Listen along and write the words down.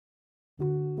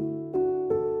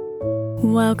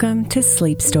Welcome to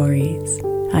Sleep Stories.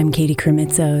 I'm Katie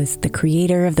Kremitzos, the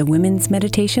creator of the Women's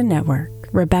Meditation Network.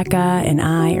 Rebecca and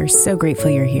I are so grateful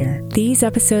you're here. These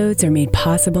episodes are made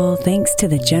possible thanks to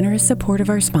the generous support of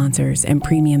our sponsors and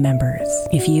premium members.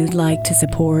 If you'd like to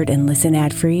support and listen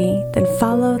ad-free, then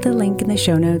follow the link in the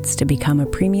show notes to become a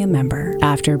premium member.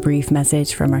 After a brief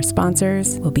message from our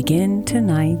sponsors, we'll begin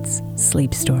tonight's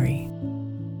sleep story.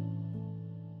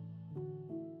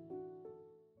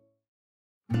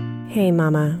 Hey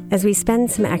Mama, as we spend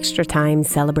some extra time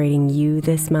celebrating you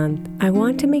this month, I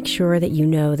want to make sure that you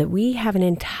know that we have an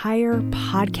entire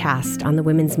podcast on the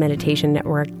Women's Meditation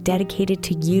Network dedicated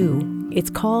to you. It's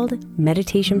called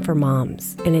Meditation for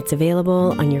Moms, and it's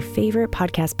available on your favorite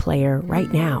podcast player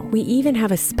right now. We even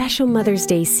have a special Mother's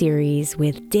Day series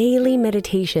with daily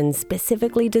meditations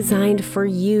specifically designed for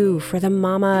you, for the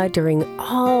mama, during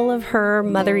all of her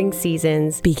mothering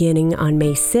seasons, beginning on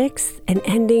May 6th and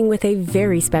ending with a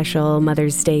very special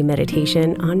Mother's Day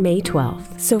meditation on May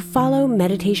 12th. So follow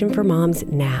Meditation for Moms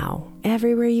now,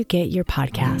 everywhere you get your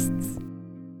podcasts.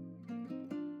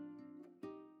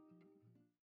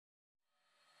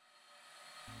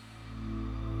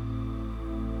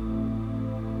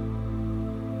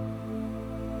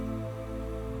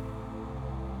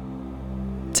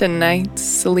 Tonight's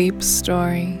sleep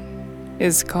story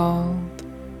is called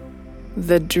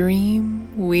The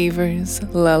Dreamweaver's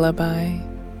Lullaby,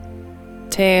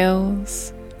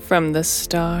 Tales from the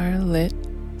Starlit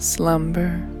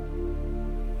Slumber.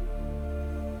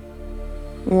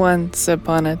 Once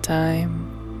upon a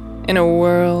time, in a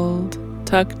world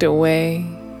tucked away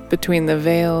between the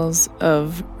veils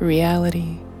of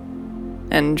reality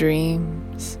and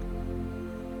dreams,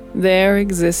 there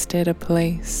existed a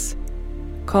place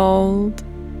called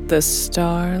the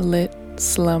Starlit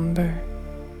Slumber.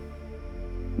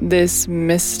 This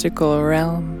mystical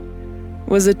realm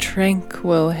was a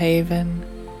tranquil haven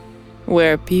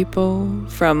where people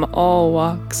from all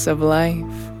walks of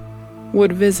life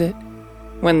would visit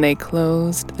when they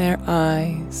closed their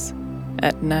eyes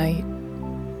at night.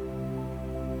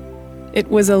 It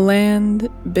was a land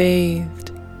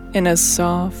bathed in a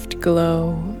soft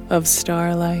glow of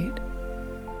starlight,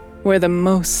 where the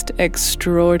most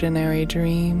extraordinary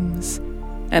dreams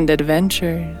and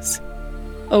adventures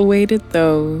awaited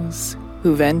those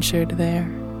who ventured there.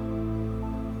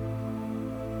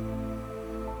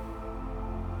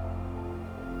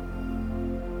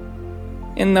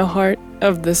 In the heart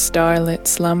of the starlit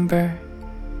slumber,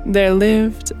 there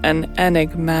lived an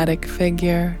enigmatic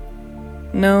figure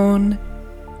known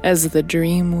as the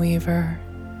Dreamweaver.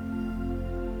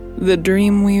 The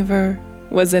Dreamweaver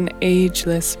was an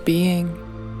ageless being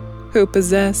who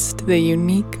possessed the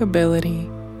unique ability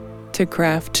to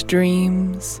craft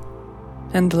dreams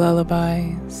and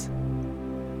lullabies.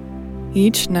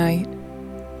 Each night,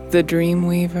 the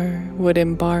Dreamweaver would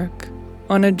embark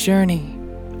on a journey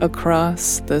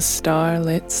across the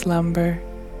starlit slumber,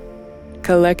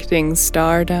 collecting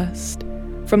stardust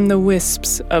from the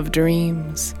wisps of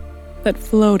dreams that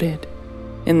floated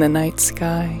in the night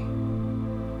sky.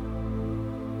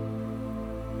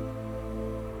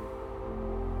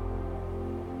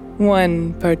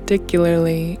 One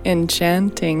particularly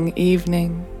enchanting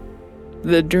evening,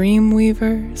 the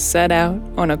Dreamweaver set out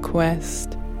on a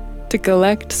quest to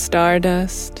collect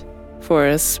stardust for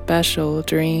a special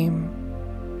dream.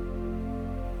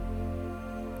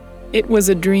 It was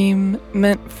a dream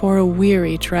meant for a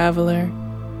weary traveler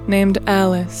named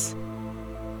Alice,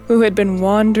 who had been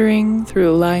wandering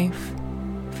through life,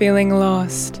 feeling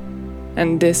lost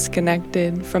and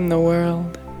disconnected from the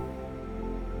world.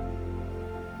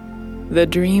 The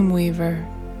Dreamweaver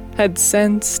had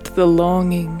sensed the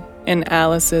longing in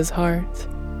Alice's heart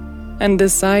and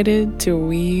decided to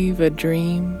weave a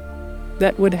dream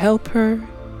that would help her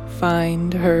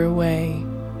find her way.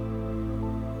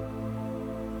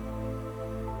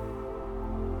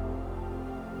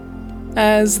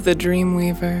 As the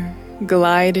Dreamweaver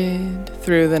glided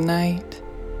through the night,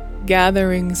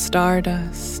 gathering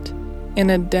stardust in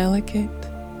a delicate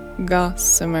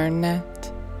gossamer net,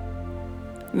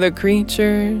 the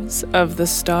creatures of the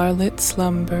starlit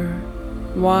slumber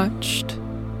watched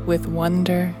with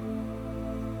wonder.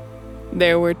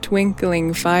 There were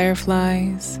twinkling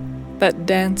fireflies that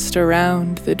danced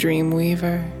around the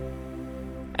Dreamweaver,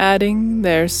 adding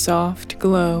their soft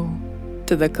glow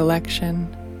to the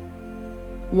collection.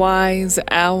 Wise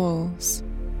owls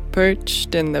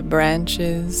perched in the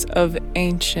branches of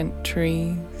ancient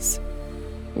trees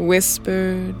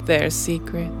whispered their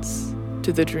secrets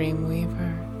to the Dreamweaver,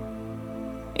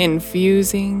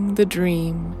 infusing the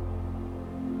dream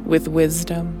with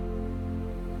wisdom.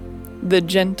 The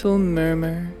gentle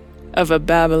murmur of a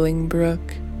babbling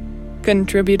brook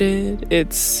contributed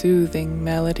its soothing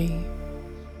melody,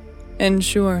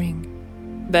 ensuring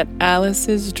that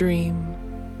Alice's dream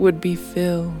would be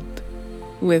filled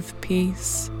with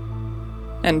peace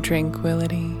and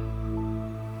tranquility.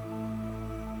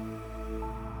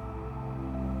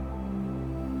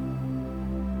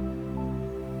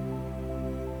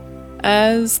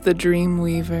 As the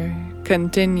Dreamweaver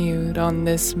continued on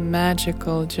this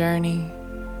magical journey,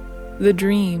 the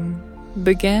dream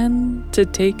began to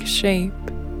take shape.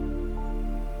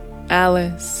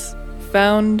 Alice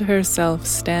found herself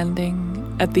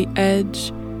standing at the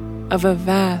edge of a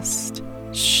vast,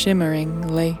 shimmering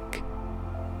lake.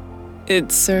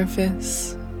 Its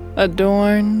surface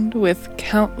adorned with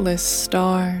countless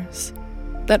stars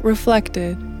that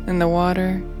reflected in the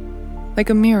water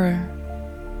like a mirror.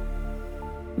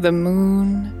 The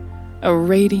moon, a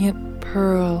radiant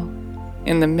pearl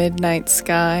in the midnight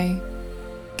sky,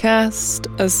 cast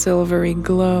a silvery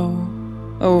glow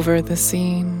over the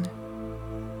scene.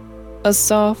 A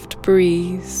soft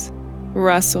breeze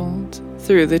rustled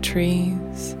through the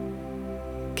trees,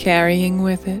 carrying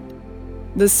with it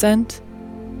the scent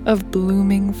of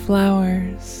blooming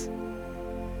flowers.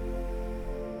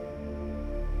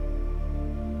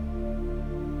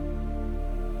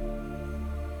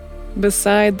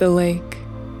 Beside the lake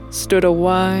stood a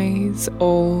wise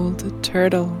old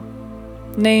turtle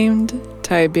named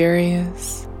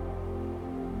Tiberius,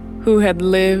 who had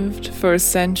lived for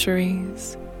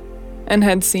centuries and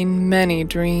had seen many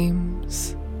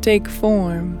dreams take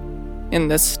form in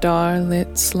the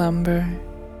starlit slumber.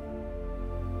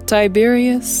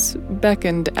 Tiberius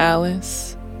beckoned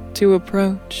Alice to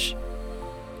approach,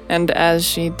 and as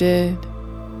she did,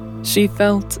 she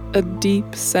felt a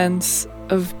deep sense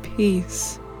of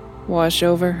peace wash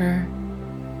over her.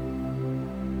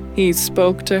 He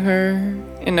spoke to her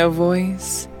in a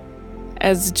voice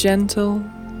as gentle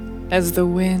as the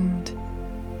wind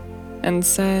and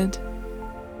said,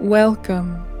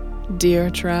 "Welcome, dear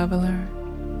traveler.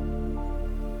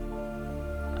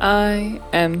 I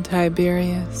am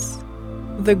Tiberius,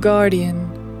 the guardian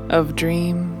of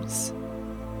dreams.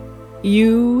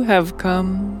 You have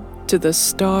come to the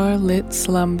starlit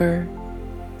slumber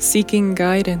seeking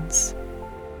guidance,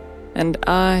 and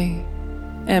I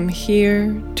am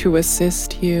here to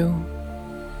assist you."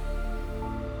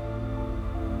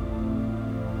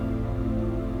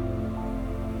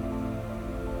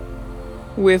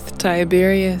 With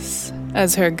Tiberius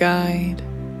as her guide,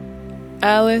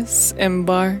 Alice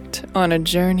embarked on a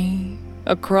journey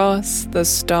across the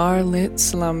starlit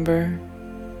slumber.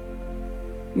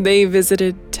 They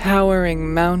visited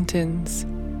towering mountains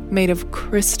made of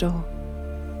crystal,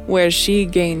 where she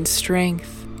gained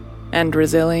strength and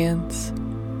resilience.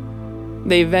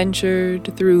 They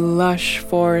ventured through lush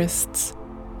forests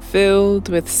filled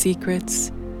with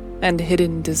secrets and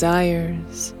hidden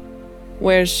desires,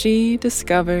 where she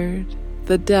discovered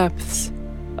the depths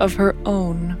of her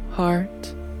own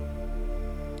heart.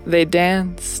 They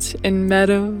danced in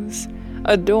meadows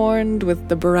adorned with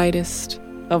the brightest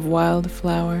of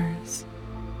wildflowers,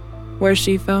 where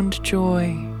she found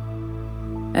joy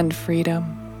and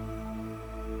freedom.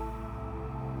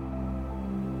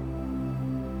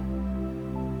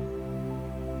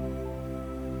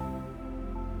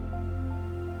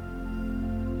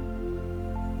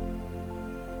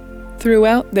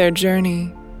 Throughout their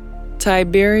journey,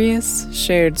 Tiberius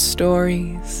shared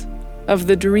stories of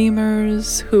the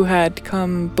dreamers who had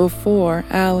come before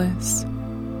Alice,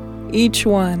 each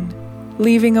one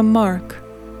leaving a mark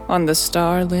on the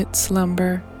starlit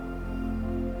slumber.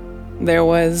 There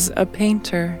was a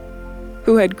painter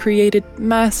who had created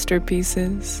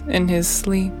masterpieces in his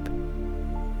sleep,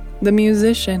 the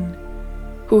musician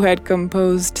who had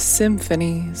composed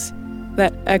symphonies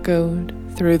that echoed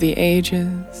through the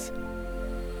ages,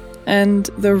 and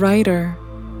the writer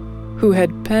who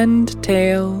had penned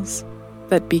tales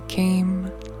that became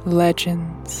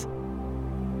legends.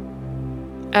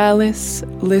 Alice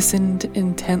listened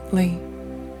intently,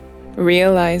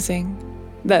 realizing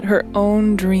that her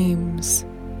own dreams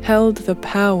held the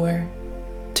power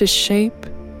to shape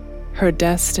her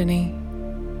destiny.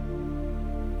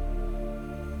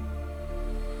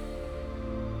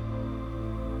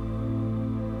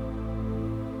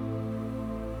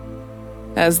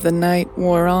 As the night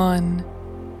wore on,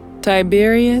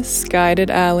 Tiberius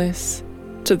guided Alice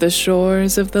to the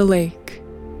shores of the lake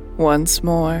once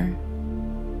more.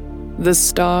 The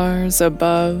stars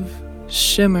above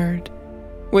shimmered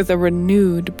with a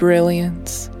renewed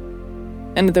brilliance,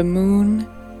 and the moon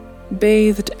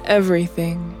bathed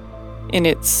everything in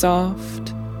its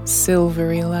soft,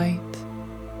 silvery light.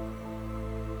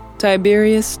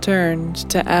 Tiberius turned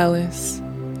to Alice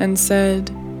and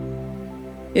said,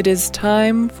 "It is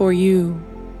time for you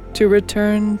to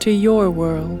return to your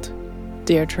world,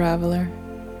 dear traveler.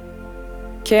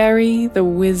 Carry the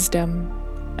wisdom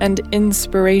and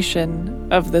inspiration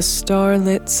of the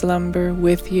starlit slumber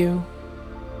with you.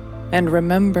 And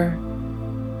remember,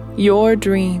 your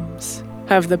dreams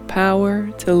have the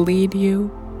power to lead you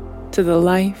to the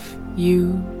life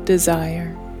you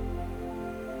desire."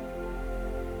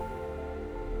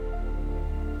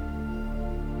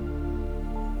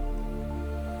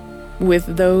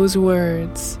 With those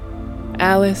words,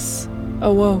 Alice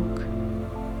awoke,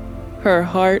 her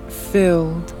heart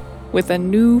filled with a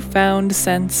newfound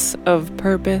sense of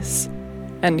purpose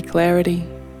and clarity.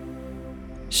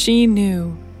 She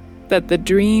knew that the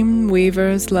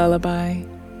Dreamweaver's lullaby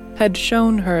had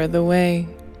shown her the way,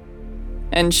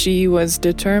 and she was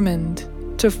determined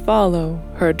to follow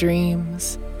her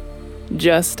dreams,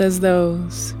 just as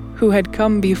those who had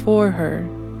come before her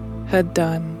had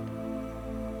done.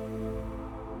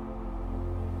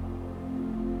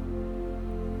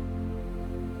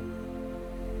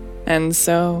 And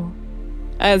so,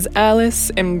 as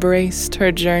Alice embraced her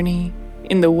journey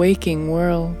in the waking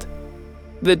world,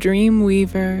 the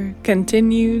Dreamweaver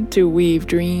continued to weave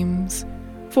dreams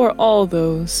for all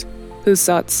those who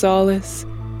sought solace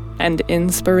and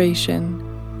inspiration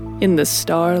in the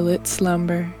starlit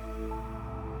slumber.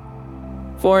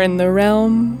 For in the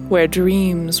realm where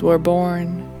dreams were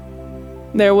born,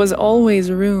 there was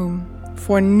always room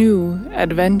for new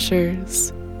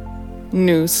adventures,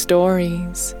 new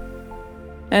stories,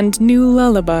 and new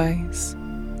lullabies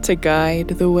to guide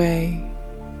the way.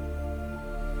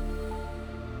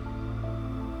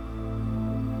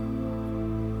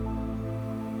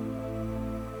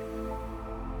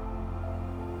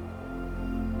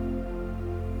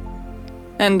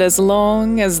 And as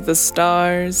long as the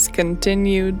stars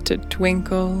continued to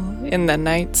twinkle in the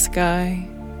night sky,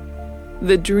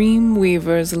 the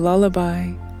Dreamweaver's lullaby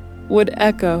would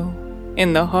echo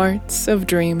in the hearts of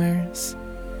dreamers,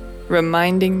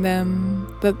 reminding them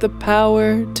that the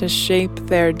power to shape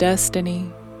their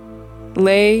destiny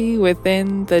lay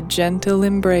within the gentle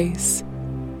embrace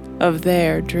of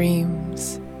their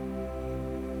dreams.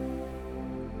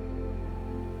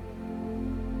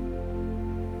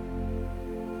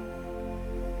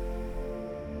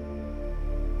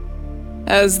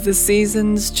 As the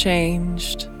seasons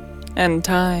changed and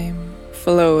time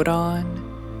flowed on,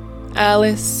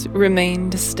 Alice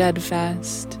remained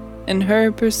steadfast in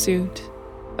her pursuit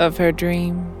of her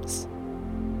dreams.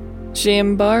 She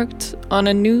embarked on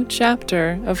a new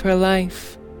chapter of her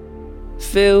life,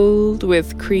 filled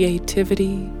with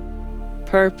creativity,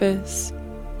 purpose,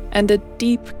 and a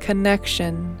deep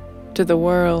connection to the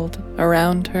world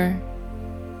around her.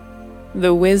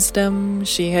 The wisdom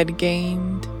she had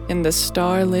gained in the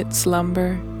starlit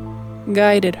slumber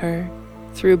guided her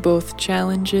through both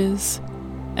challenges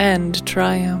and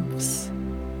triumphs.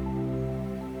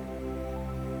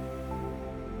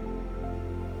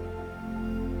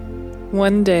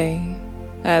 One day,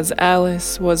 as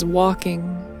Alice was walking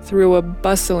through a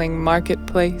bustling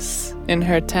marketplace in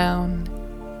her town,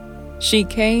 she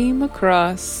came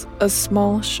across a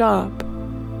small shop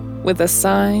with a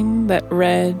sign that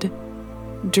read,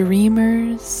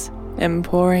 "Dreamers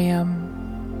Emporium."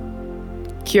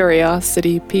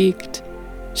 Curiosity piqued,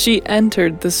 she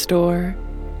entered the store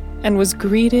and was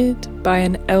greeted by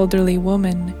an elderly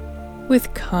woman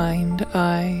with kind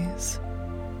eyes.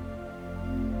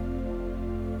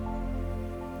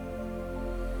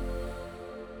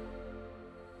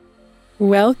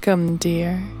 "Welcome,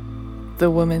 dear," the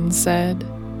woman said.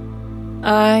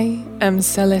 "I am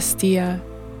Celestia,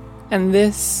 and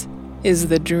this is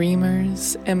the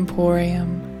Dreamers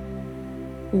Emporium.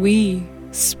 We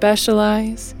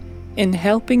specialize in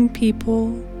helping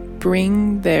people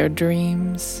bring their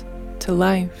dreams to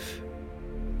life."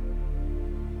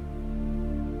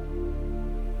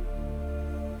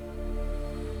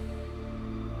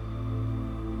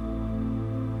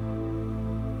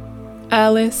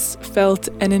 Alice felt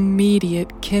an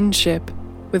immediate kinship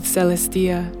with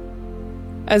Celestia,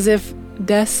 as if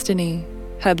destiny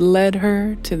had led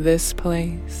her to this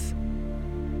place.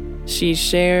 She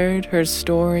shared her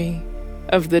story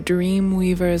of the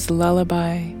Dreamweaver's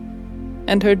lullaby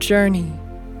and her journey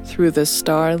through the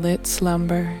starlit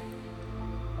slumber.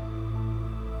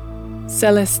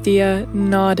 Celestia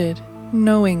nodded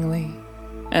knowingly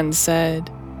and said,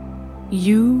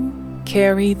 "You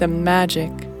carry the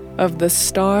magic of the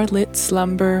starlit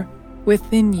slumber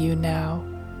within you now,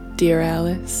 dear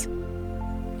Alice.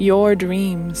 Your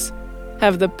dreams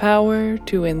have the power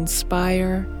to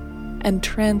inspire and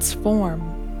transform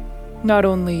not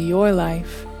only your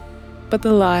life, but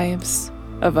the lives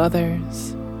of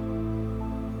others.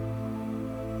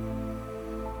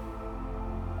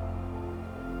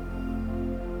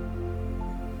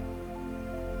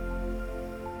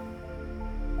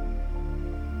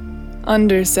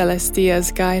 Under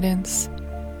Celestia's guidance,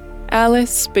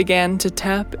 Alice began to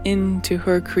tap into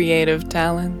her creative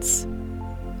talents.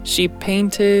 She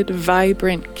painted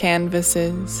vibrant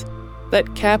canvases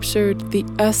that captured the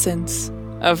essence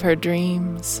of her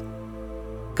dreams,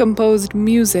 composed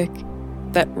music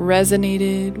that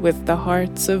resonated with the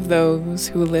hearts of those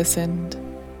who listened,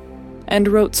 and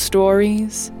wrote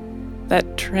stories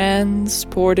that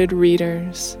transported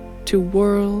readers to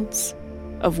worlds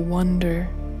of wonder.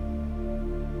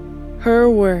 Her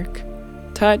work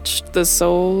touched the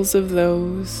souls of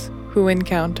those who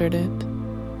encountered it,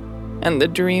 and the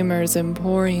Dreamers'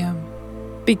 Emporium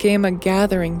became a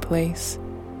gathering place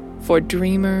for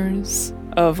dreamers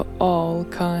of all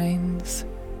kinds.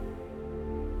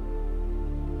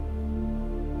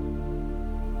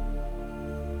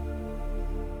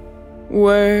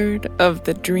 Word of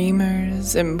the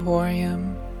Dreamers'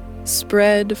 Emporium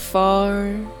spread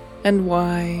far and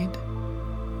wide,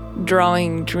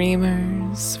 drawing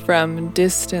dreamers from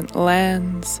distant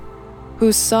lands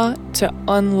who sought to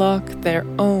unlock their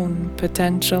own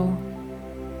potential.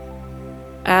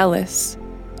 Alice,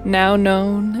 now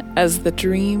known as the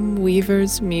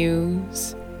Dreamweaver's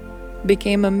muse,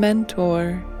 became a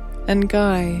mentor and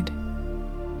guide,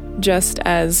 just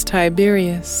as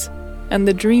Tiberius and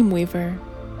the Dreamweaver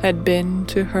had been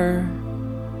to her.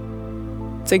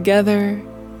 Together,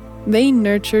 they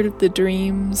nurtured the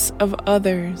dreams of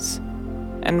others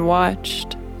and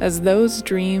watched as those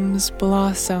dreams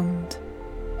blossomed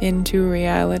into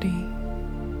reality.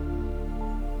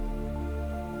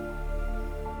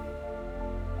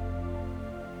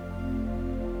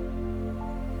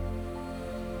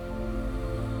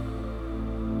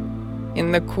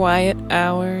 In the quiet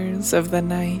hours of the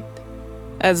night,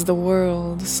 as the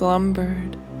world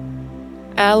slumbered,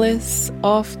 Alice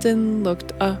often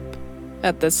looked up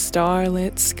at the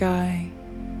starlit sky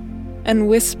and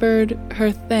whispered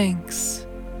her thanks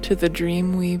to the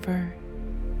Dreamweaver.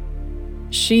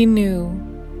 She knew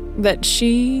that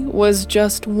she was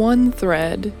just one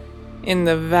thread in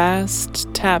the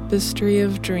vast tapestry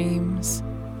of dreams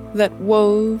that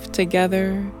wove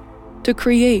together to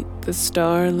create the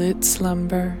starlit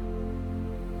slumber.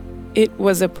 It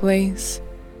was a place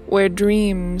where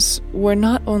dreams were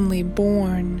not only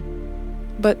born,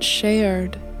 but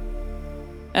shared,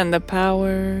 and the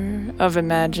power of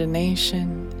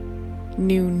imagination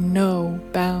knew no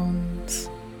bounds.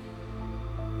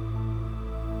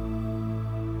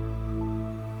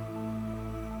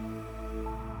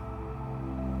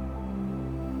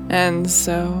 And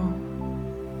so,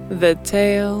 the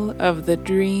tale of the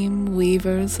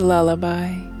Dreamweaver's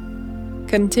lullaby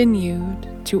continued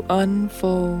to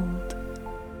unfold,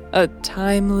 a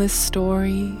timeless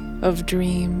story of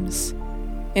dreams,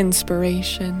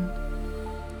 inspiration,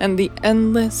 and the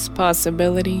endless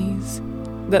possibilities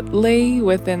that lay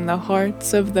within the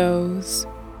hearts of those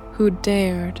who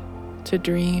dared to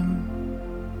dream.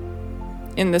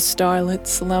 In the starlit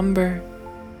slumber,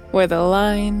 where the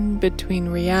line between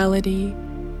reality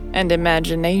and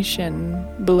imagination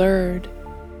blurred,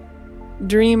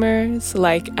 dreamers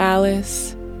like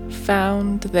Alice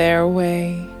found their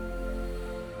way,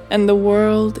 and the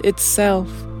world itself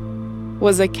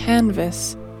was a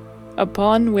canvas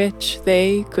upon which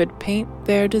they could paint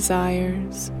their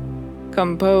desires,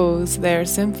 compose their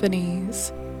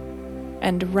symphonies,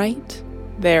 and write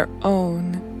their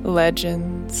own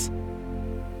legends.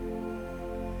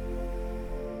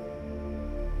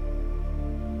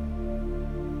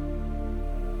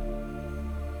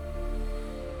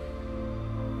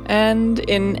 And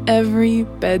in every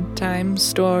bedtime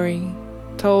story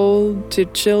told to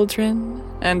children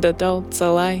and adults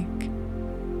alike,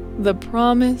 the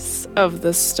promise of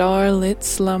the starlit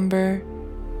slumber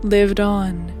lived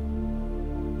on,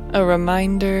 a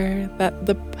reminder that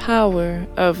the power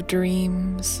of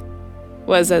dreams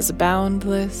was as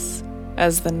boundless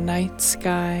as the night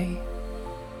sky,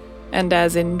 and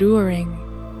as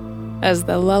enduring as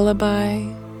the lullaby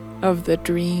of the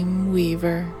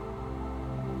Dreamweaver.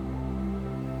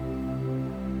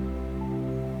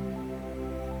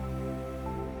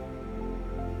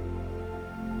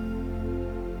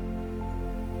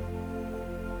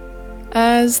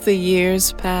 As the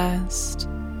years passed,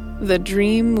 the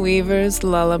Dreamweaver's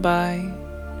lullaby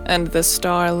and the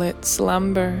starlit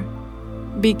slumber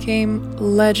became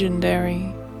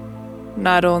legendary,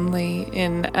 not only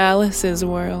in Alice's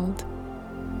world,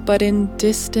 but in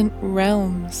distant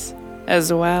realms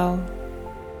as well.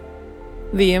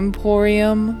 The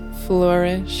Emporium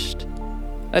flourished,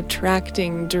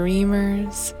 attracting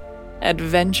dreamers,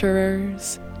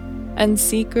 adventurers, and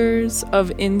seekers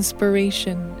of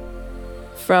inspiration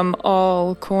from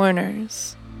all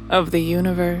corners of the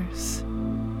universe.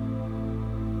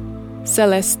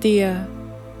 Celestia,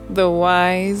 the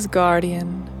wise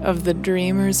guardian of the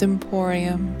Dreamers'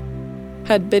 Emporium,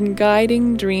 had been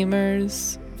guiding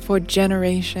dreamers for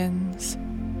generations,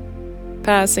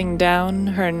 passing down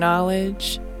her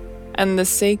knowledge and the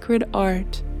sacred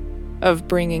art of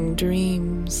bringing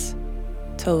dreams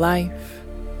to life.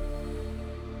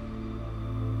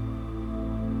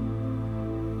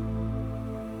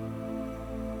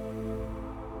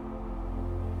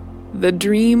 The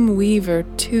Dreamweaver,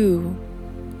 too,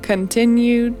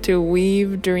 continued to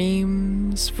weave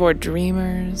dreams for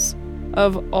dreamers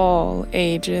of all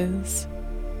ages,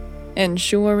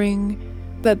 ensuring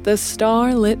that the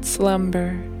starlit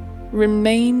slumber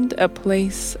remained a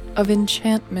place of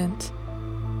enchantment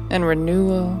and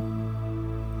renewal.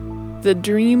 The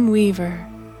Dreamweaver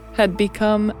had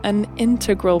become an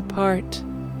integral part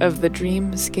of the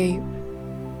dreamscape,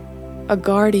 a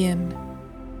guardian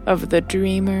of the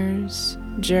dreamer's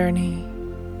journey.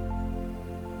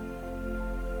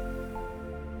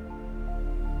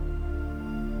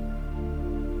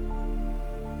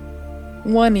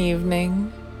 One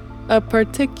evening, a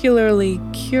particularly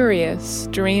curious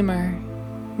dreamer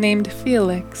named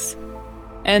Felix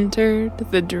entered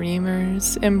the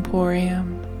Dreamer's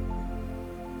Emporium.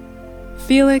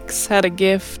 Felix had a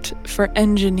gift for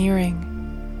engineering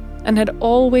and had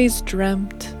always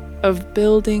dreamt of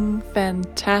building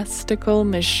fantastical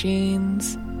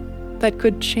machines that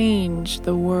could change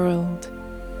the world.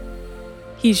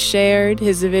 He shared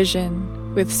his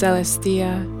vision with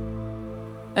Celestia,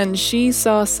 and she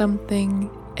saw something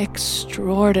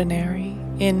extraordinary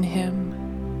in him.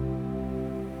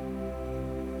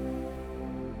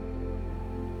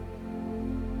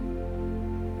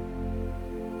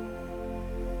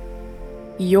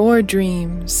 Your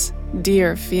dreams,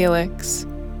 dear Felix,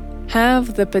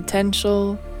 have the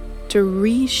potential to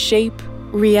reshape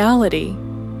reality,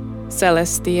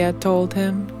 Celestia told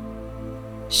him.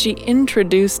 She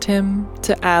introduced him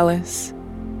to Alice,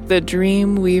 the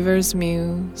Dreamweaver's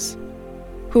muse,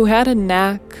 who had a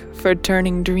knack for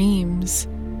turning dreams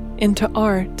into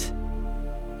art.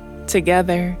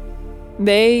 Together,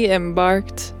 they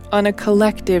embarked on a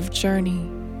collective journey,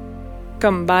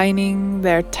 combining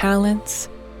their talents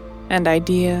and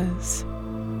ideas.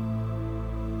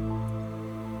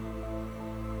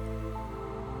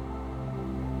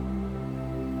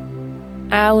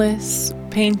 Alice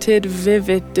painted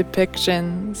vivid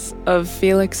depictions of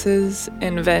Felix's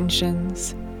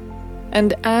inventions,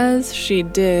 and as she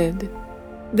did,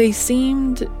 they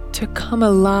seemed to come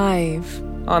alive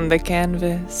on the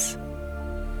canvas.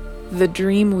 The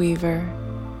Dreamweaver,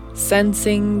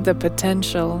 sensing the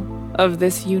potential of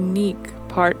this unique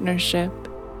partnership,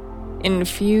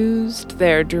 infused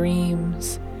their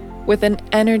dreams with an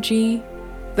energy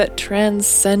that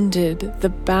transcended the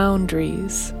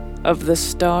boundaries of the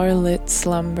starlit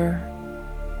slumber.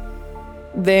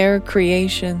 Their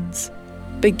creations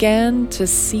began to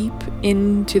seep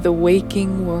into the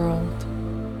waking world,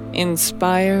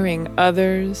 inspiring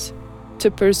others to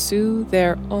pursue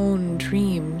their own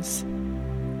dreams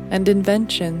and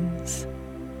inventions.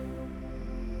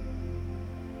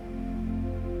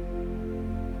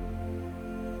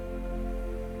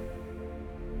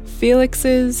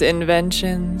 Felix's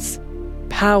inventions,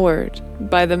 powered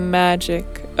by the magic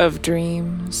of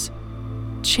dreams,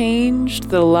 changed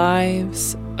the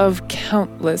lives of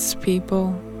countless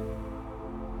people.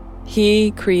 He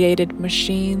created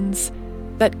machines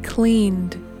that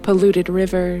cleaned polluted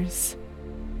rivers,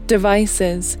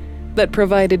 devices that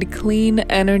provided clean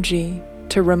energy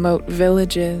to remote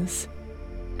villages,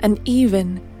 and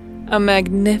even a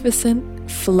magnificent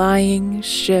flying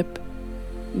ship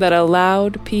that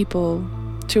allowed people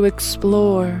to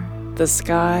explore the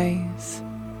skies.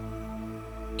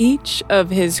 Each of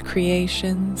his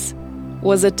creations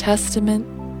was a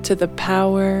testament to the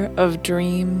power of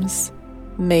dreams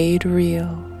made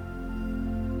real.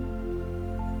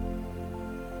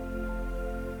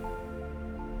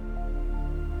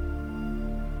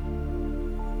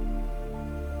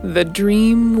 The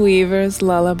Dreamweaver's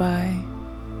lullaby,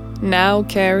 now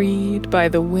carried by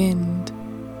the wind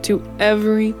to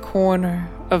every corner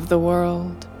of the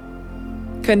world,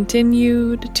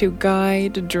 continued to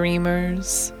guide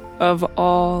dreamers of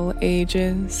all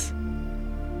ages.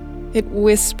 It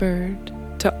whispered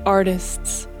to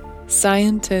artists,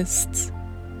 scientists,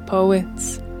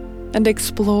 poets, and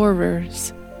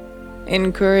explorers,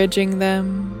 encouraging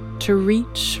them to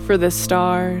reach for the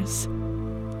stars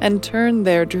and turn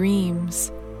their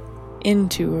dreams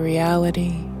into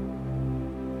reality.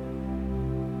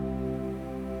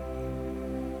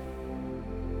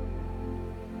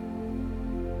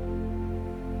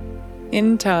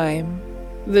 In time,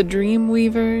 the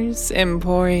Dreamweaver's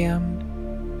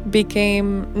emporium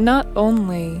became not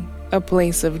only a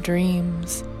place of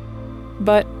dreams,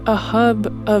 but a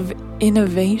hub of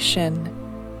innovation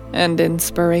and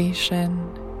inspiration.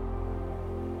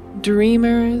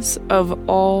 Dreamers of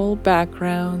all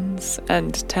backgrounds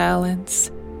and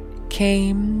talents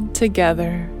came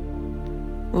together,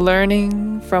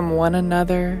 learning from one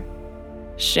another,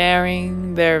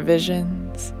 sharing their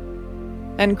visions,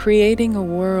 and creating a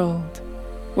world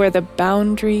where the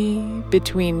boundary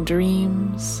between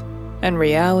dreams and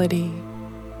reality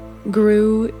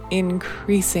grew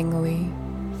increasingly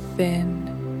thin.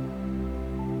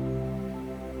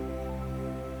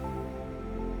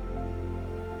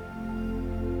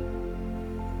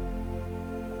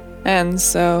 And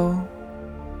so,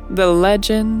 the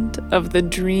legend of the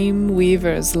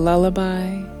Dreamweaver's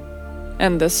Lullaby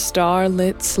and the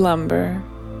Starlit Slumber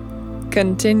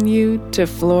continued to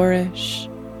flourish,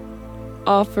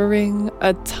 offering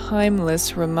a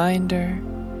timeless reminder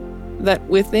that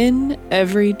within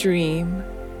every dream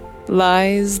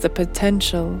lies the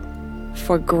potential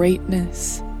for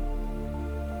greatness.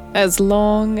 As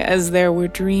long as there were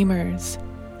dreamers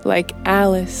like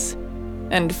Alice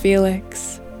and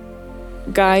Felix,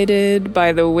 guided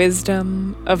by the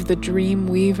wisdom of the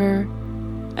Dreamweaver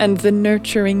and the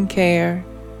nurturing care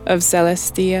of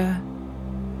Celestia,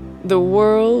 the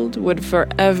world would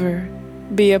forever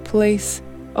be a place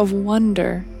of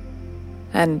wonder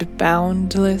and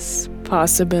boundless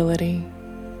possibility.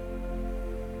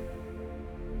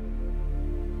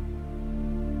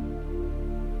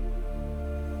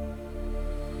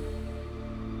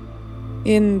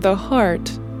 In the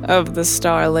heart of the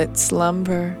starlit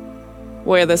slumber,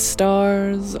 where the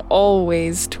stars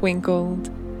always twinkled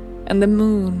and the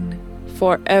moon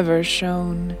forever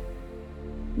shone,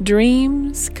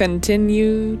 dreams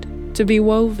continued to be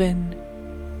woven,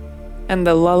 and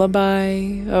the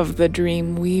lullaby of the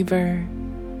Dreamweaver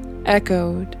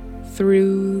echoed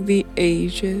through the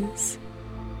ages,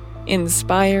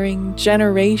 inspiring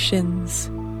generations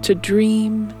to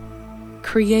dream,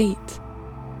 create,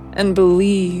 and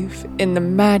believe in the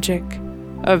magic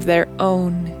of their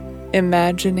own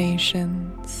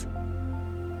imaginations.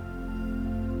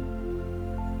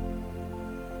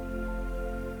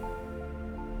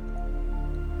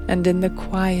 And in the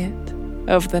quiet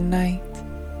of the night,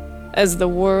 as the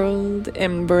world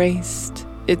embraced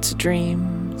its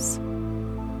dreams,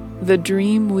 the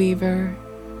Dreamweaver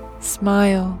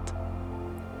smiled,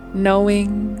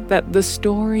 knowing that the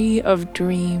story of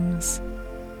dreams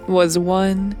was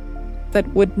one that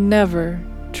would never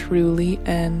truly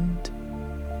end.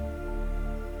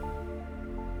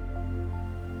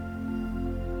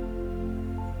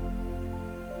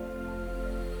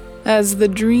 As the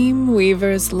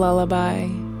Dreamweaver's lullaby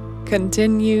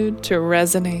continued to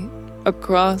resonate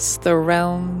across the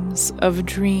realms of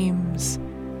dreams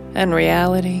and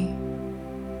reality,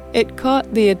 it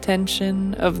caught the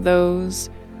attention of those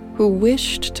who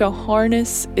wished to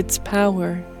harness its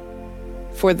power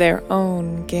for their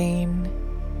own gain.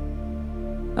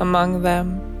 Among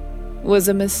them was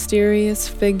a mysterious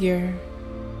figure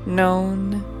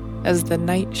known as the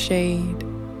Nightshade,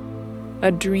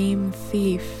 a dream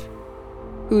thief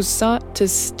who sought to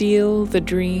steal the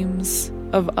dreams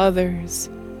of others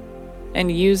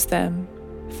and use them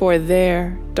for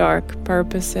their dark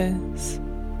purposes.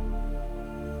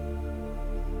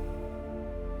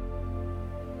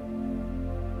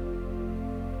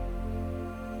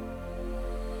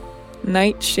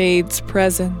 Nightshade's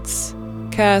presence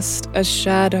cast a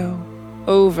shadow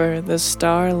over the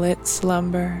starlit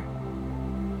slumber,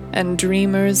 and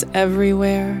dreamers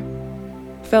everywhere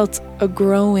felt a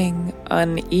growing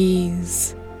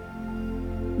unease.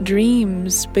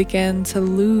 Dreams began to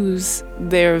lose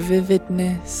their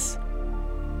vividness,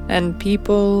 and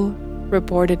people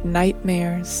reported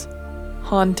nightmares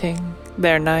haunting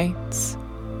their nights.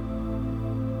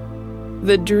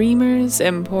 The Dreamer's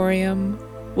Emporium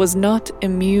was not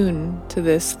immune to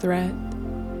this threat,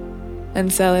 and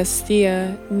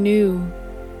Celestia knew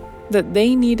that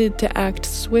they needed to act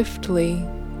swiftly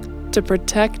to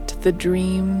protect the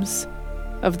dreams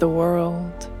of the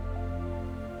world.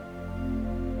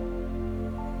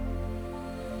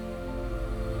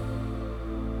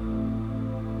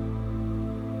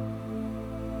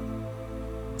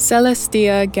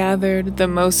 Celestia gathered the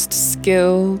most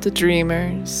skilled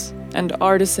dreamers and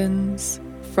artisans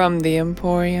from the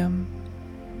Emporium,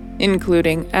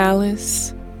 including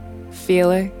Alice,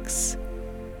 Felix,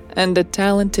 and a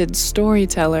talented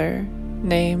storyteller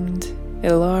named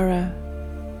Ilara,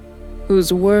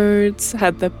 whose words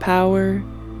had the power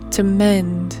to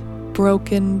mend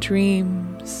broken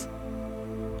dreams.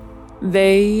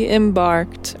 They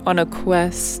embarked on a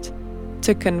quest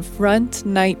to confront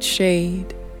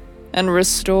Nightshade and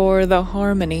restore the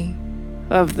harmony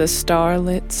of the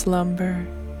starlit slumber.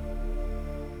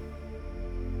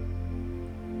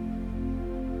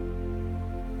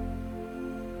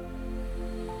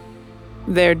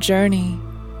 Their journey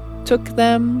took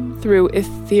them through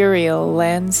ethereal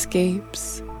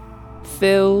landscapes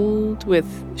filled with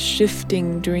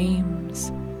shifting dreams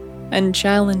and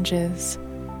challenges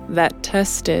that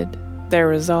tested their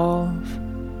resolve.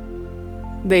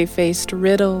 They faced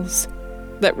riddles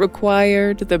that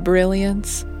required the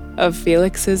brilliance of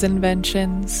Felix's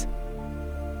inventions,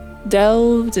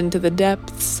 delved into the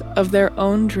depths of their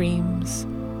own dreams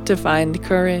to find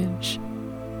courage,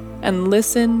 and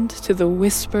listened to the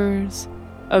whispers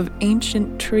of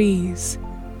ancient trees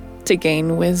to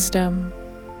gain wisdom.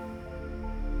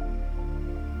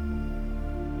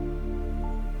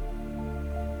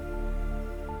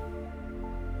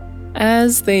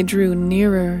 As they drew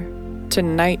nearer to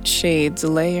Nightshade's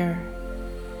lair,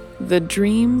 the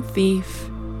dream thief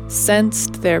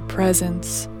sensed their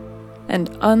presence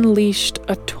and unleashed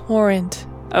a torrent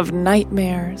of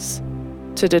nightmares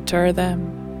to deter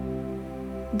them.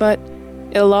 But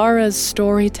Ilara's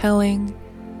storytelling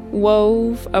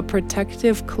wove a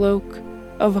protective cloak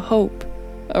of hope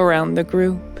around the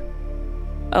group,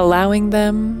 allowing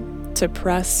them to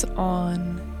press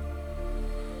on.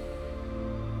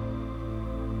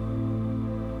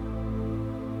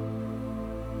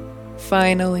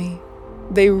 Finally,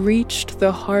 they reached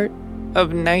the heart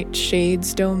of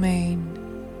Nightshade's domain,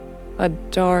 a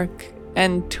dark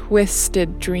and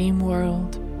twisted dream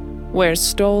world where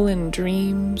stolen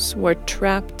dreams were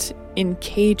trapped in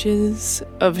cages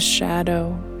of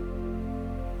shadow.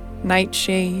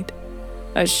 Nightshade,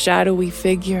 a shadowy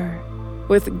figure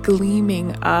with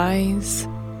gleaming eyes,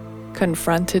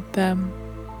 confronted them.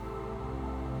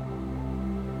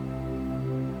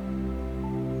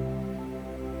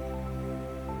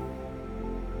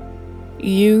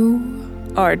 "You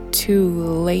are too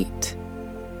late,"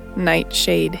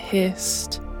 Nightshade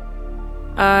hissed.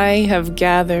 "I have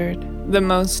gathered the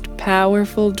most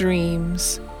powerful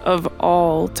dreams of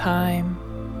all time,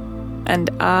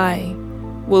 and I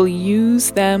will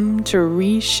use them to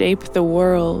reshape the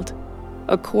world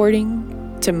according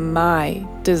to my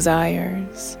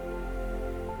desires."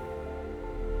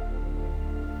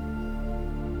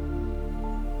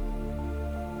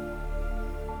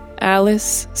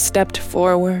 Alice stepped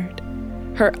forward,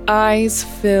 her eyes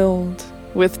filled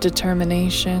with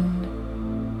determination.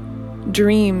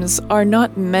 "Dreams are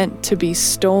not meant to be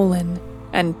stolen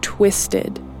and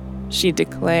twisted," she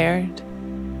declared.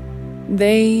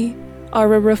 "They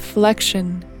are a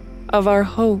reflection of our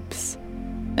hopes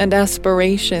and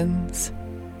aspirations,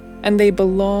 and they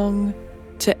belong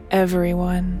to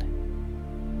everyone."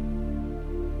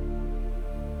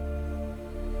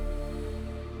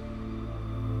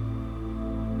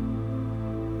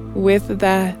 With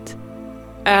that,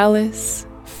 Alice,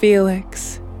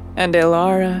 Felix, and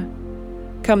Ilara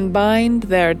combined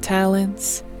their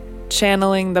talents,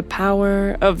 channeling the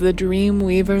power of the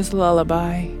Dreamweaver's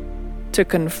lullaby to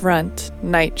confront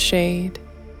Nightshade.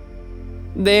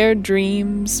 Their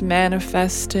dreams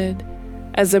manifested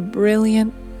as a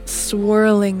brilliant,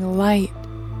 swirling light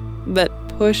that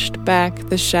pushed back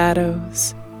the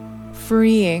shadows,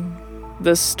 freeing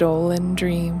the stolen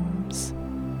dreams.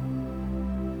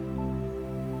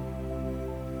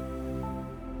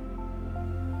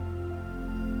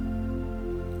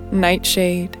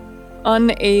 Nightshade,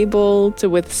 unable to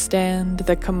withstand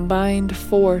the combined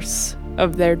force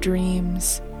of their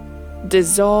dreams,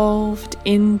 dissolved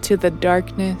into the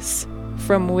darkness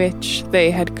from which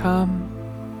they had come,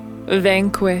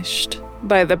 vanquished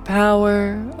by the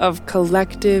power of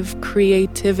collective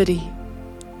creativity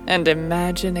and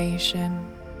imagination.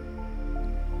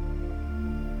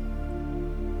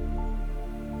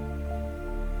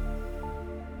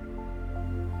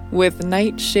 With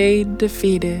Nightshade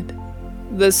defeated,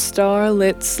 the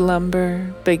starlit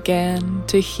slumber began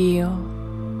to heal,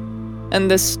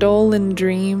 and the stolen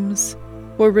dreams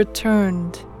were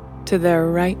returned to their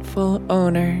rightful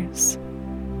owners.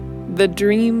 The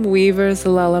Dreamweaver's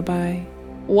lullaby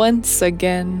once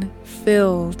again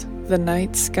filled the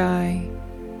night sky,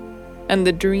 and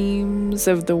the dreams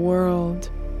of the world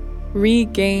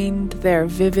regained their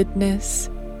vividness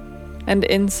and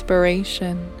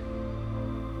inspiration.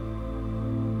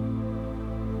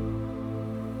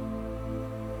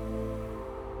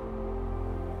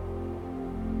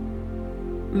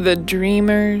 The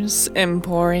Dreamer's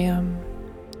Emporium,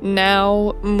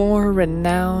 now more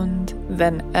renowned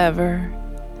than ever,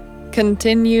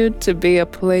 continued to be a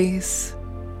place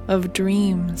of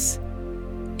dreams,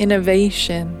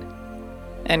 innovation,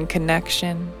 and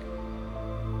connection.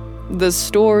 The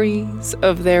stories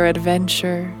of their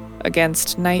adventure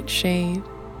against Nightshade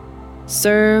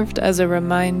served as a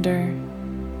reminder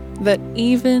that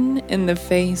even in the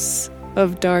face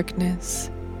of darkness,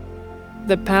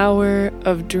 the power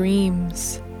of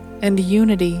dreams and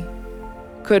unity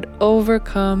could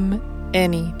overcome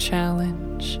any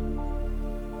challenge.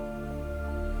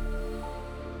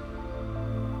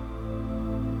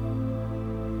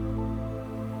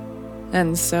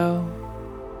 And so,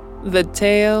 the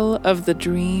tale of the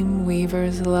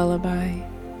Dreamweaver's Lullaby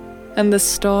and the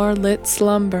Starlit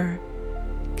Slumber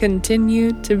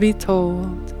continued to be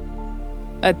told,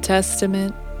 a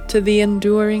testament to the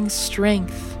enduring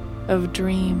strength of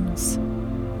dreams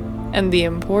and the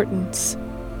importance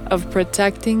of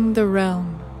protecting the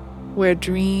realm where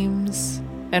dreams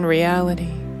and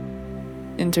reality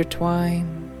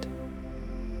intertwined.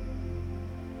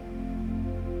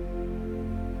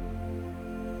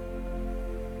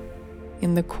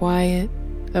 In the quiet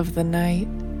of the night,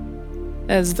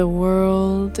 as the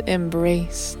world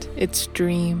embraced its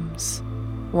dreams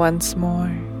once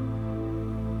more,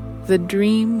 the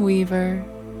Dreamweaver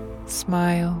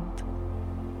smiled,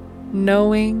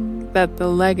 knowing that the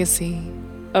legacy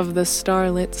of the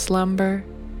Starlit Slumber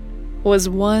was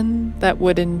one that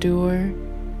would endure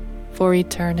for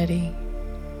eternity.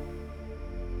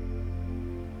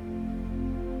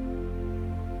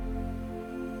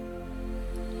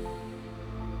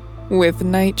 With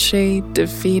Nightshade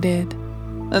defeated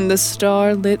and the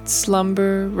Starlit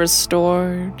Slumber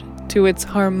restored to its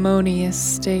harmonious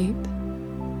state,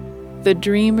 the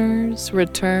dreamers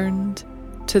returned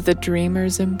to the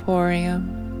Dreamer's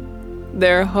Emporium,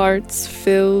 their hearts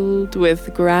filled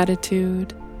with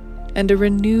gratitude and a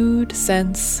renewed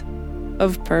sense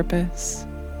of purpose.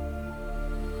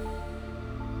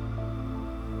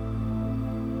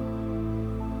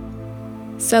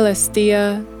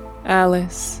 Celestia,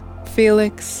 Alice,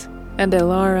 Felix, and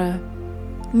Elara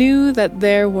knew that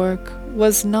their work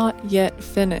was not yet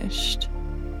finished.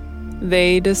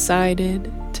 They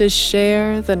decided to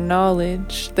share the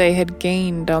knowledge they had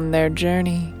gained on their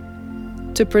journey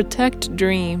to protect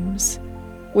dreams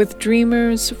with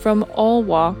dreamers from all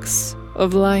walks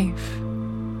of life.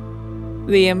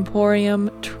 The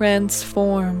Emporium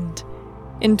transformed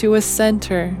into a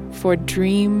center for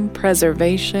dream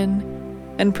preservation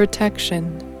and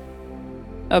protection,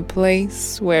 a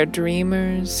place where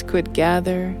dreamers could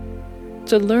gather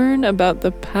to learn about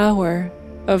the power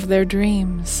of their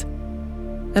dreams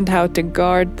and how to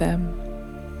guard them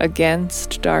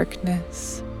against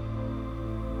darkness.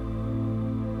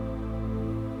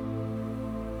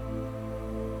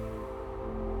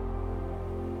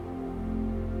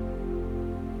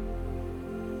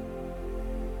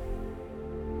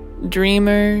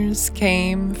 Dreamers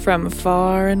came from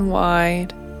far and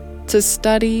wide to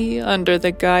study under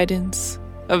the guidance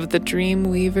of the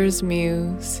Dreamweaver's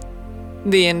muse,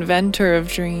 the inventor of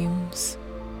dreams,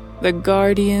 the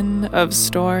guardian of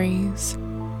stories,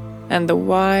 and the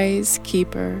wise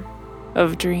keeper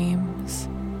of dreams.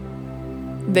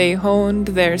 They honed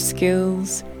their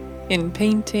skills in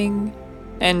painting,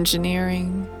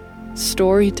 engineering,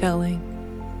 storytelling,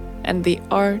 and the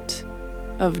art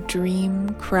of dream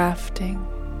crafting.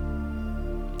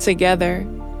 Together,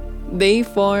 they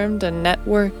formed a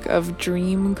network of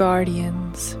dream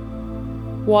guardians,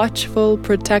 watchful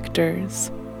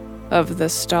protectors of the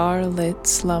starlit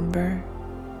slumber.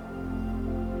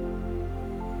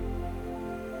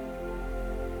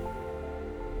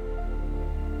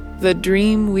 The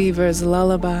Dreamweaver's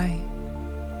lullaby,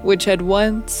 which had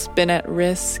once been at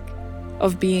risk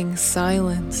of being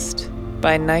silenced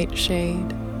by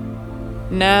Nightshade,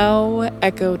 now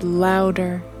echoed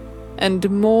louder and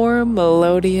more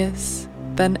melodious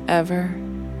than ever.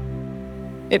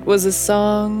 It was a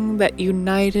song that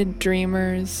united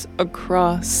dreamers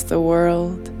across the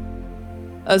world,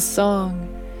 a song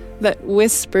that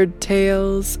whispered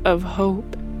tales of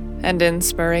hope and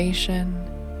inspiration,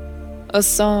 a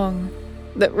song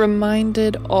that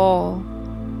reminded all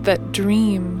that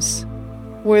dreams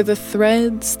were the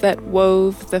threads that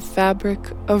wove the fabric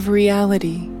of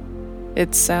reality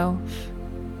itself.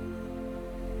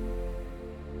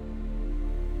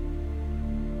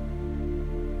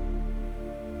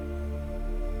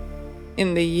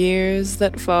 In the years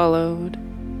that followed,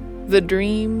 the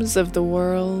dreams of the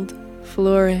world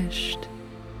flourished.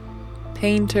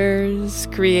 Painters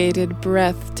created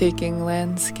breathtaking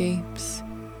landscapes.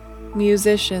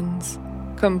 musicians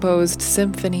composed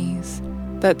symphonies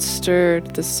that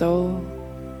stirred the soul.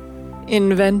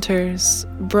 Inventors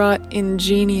brought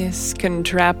ingenious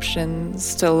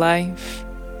contraptions to life,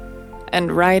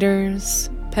 and writers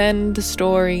penned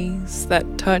stories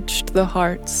that touched the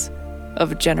hearts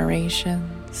of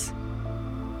generations.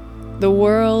 The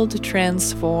world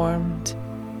transformed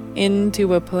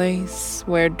into a place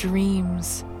where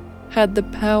dreams had the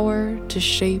power to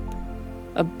shape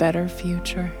a better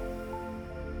future.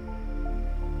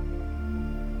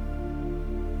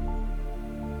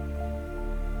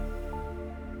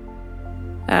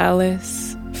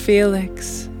 Alice,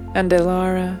 Felix, and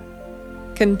Ilara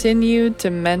continued to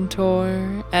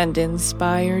mentor and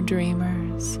inspire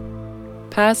dreamers,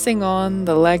 passing on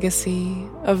the legacy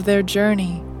of their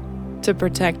journey to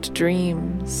protect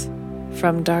dreams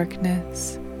from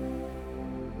darkness.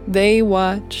 They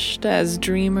watched as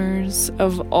dreamers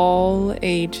of all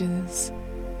ages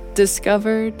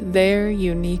discovered their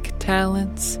unique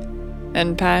talents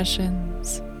and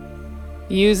passions,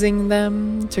 using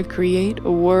them to create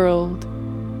a world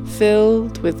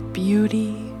filled with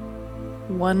beauty,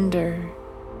 wonder,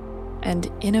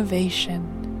 and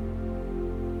innovation.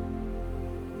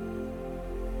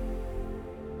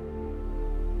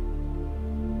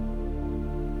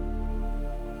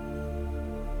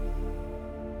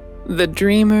 The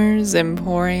Dreamers'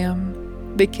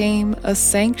 Emporium became a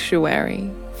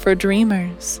sanctuary for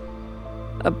dreamers,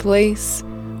 a place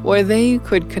where they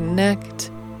could connect,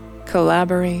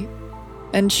 collaborate,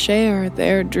 and share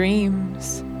their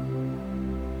dreams.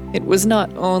 It was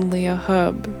not only a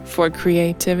hub for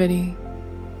creativity,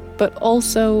 but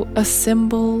also a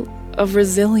symbol of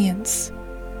resilience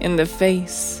in the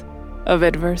face of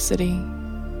adversity.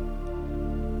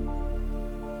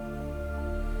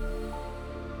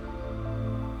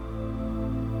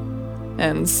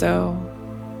 And so,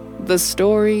 the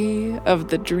story of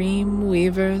the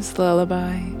Dreamweaver's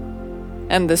Lullaby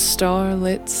and the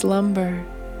Starlit Slumber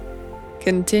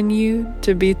continued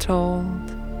to be told,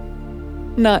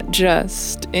 not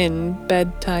just in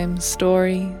bedtime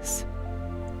stories,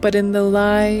 but in the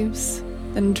lives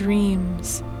and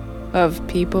dreams of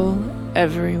people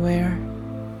everywhere.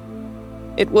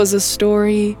 It was a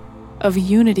story of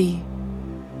unity,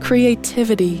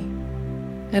 creativity,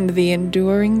 and the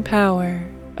enduring power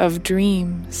of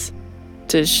dreams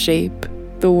to shape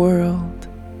the world.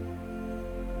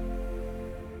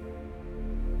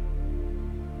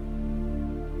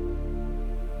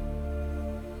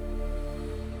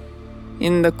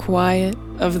 In the quiet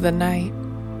of the night,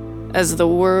 as the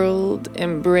world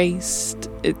embraced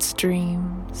its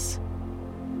dreams,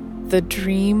 the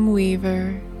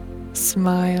Dreamweaver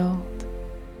smiled,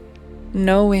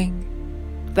 knowing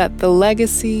that the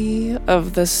legacy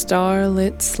of the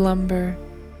starlit slumber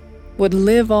would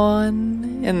live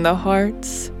on in the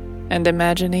hearts and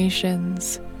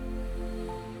imaginations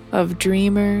of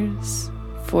dreamers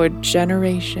for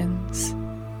generations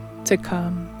to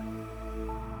come.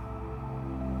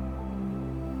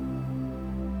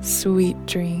 Sweet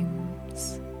dreams.